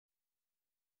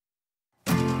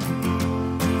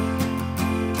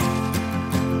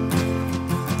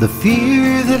The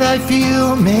fear that I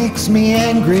feel makes me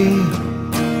angry.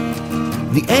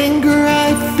 The anger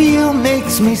I feel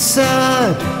makes me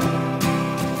sad.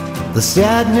 The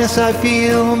sadness I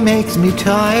feel makes me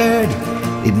tired.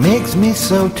 It makes me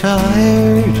so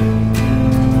tired.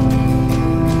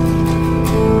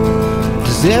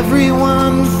 Does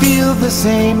everyone feel the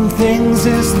same things?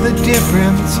 Is the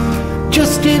difference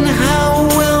just in how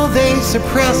well they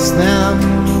suppress them?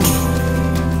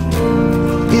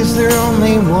 Is there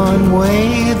only one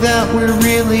way that we're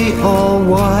really all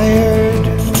wired?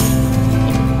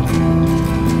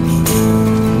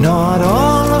 Not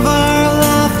all of our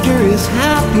laughter is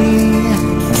happy,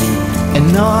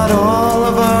 and not all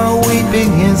of our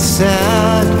weeping is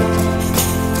sad.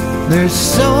 There's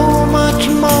so much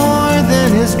more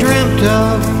than is dreamt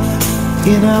of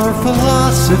in our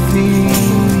philosophy.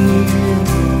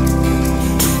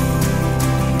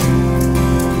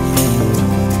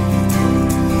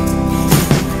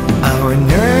 Our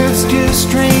nerves do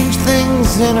strange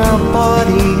things in our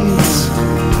bodies,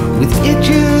 with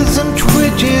itches and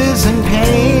twitches and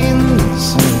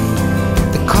pains.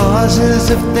 The causes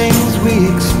of things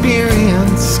we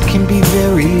experience can be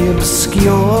very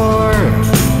obscure.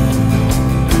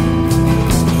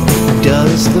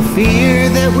 Does the fear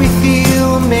that we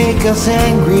feel make us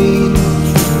angry?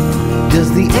 Does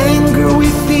the anger we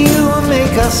feel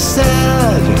make us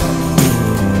sad?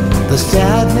 The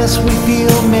sadness we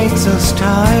feel makes us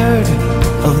tired.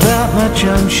 Of that much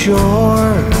I'm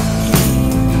sure.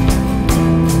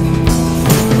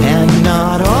 And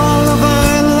not all of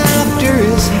our laughter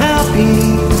is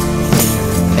happy,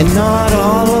 and not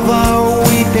all of our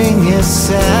weeping is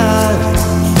sad.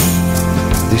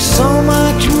 There's so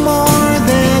much more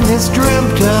than is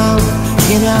dreamt of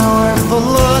in our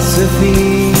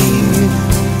philosophy.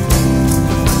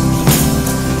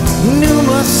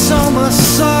 Pneuma, soma,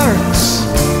 sarx,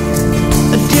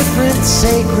 a different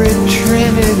sacred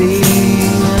trinity,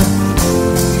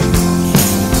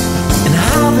 and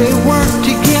how they work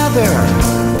together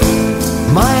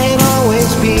might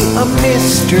always be a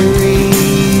mystery.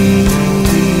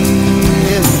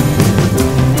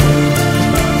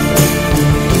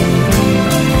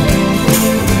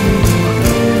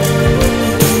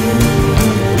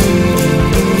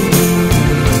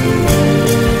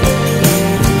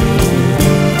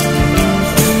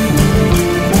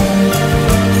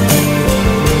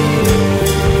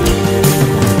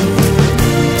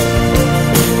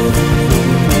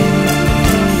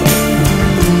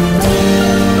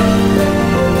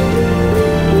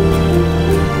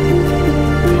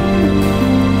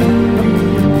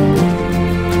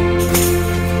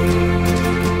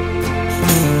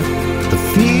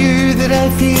 I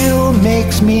feel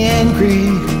makes me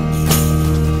angry.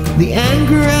 The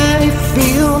anger I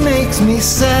feel makes me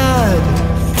sad.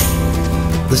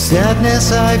 The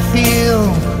sadness I feel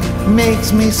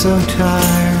makes me so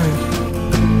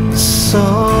tired, so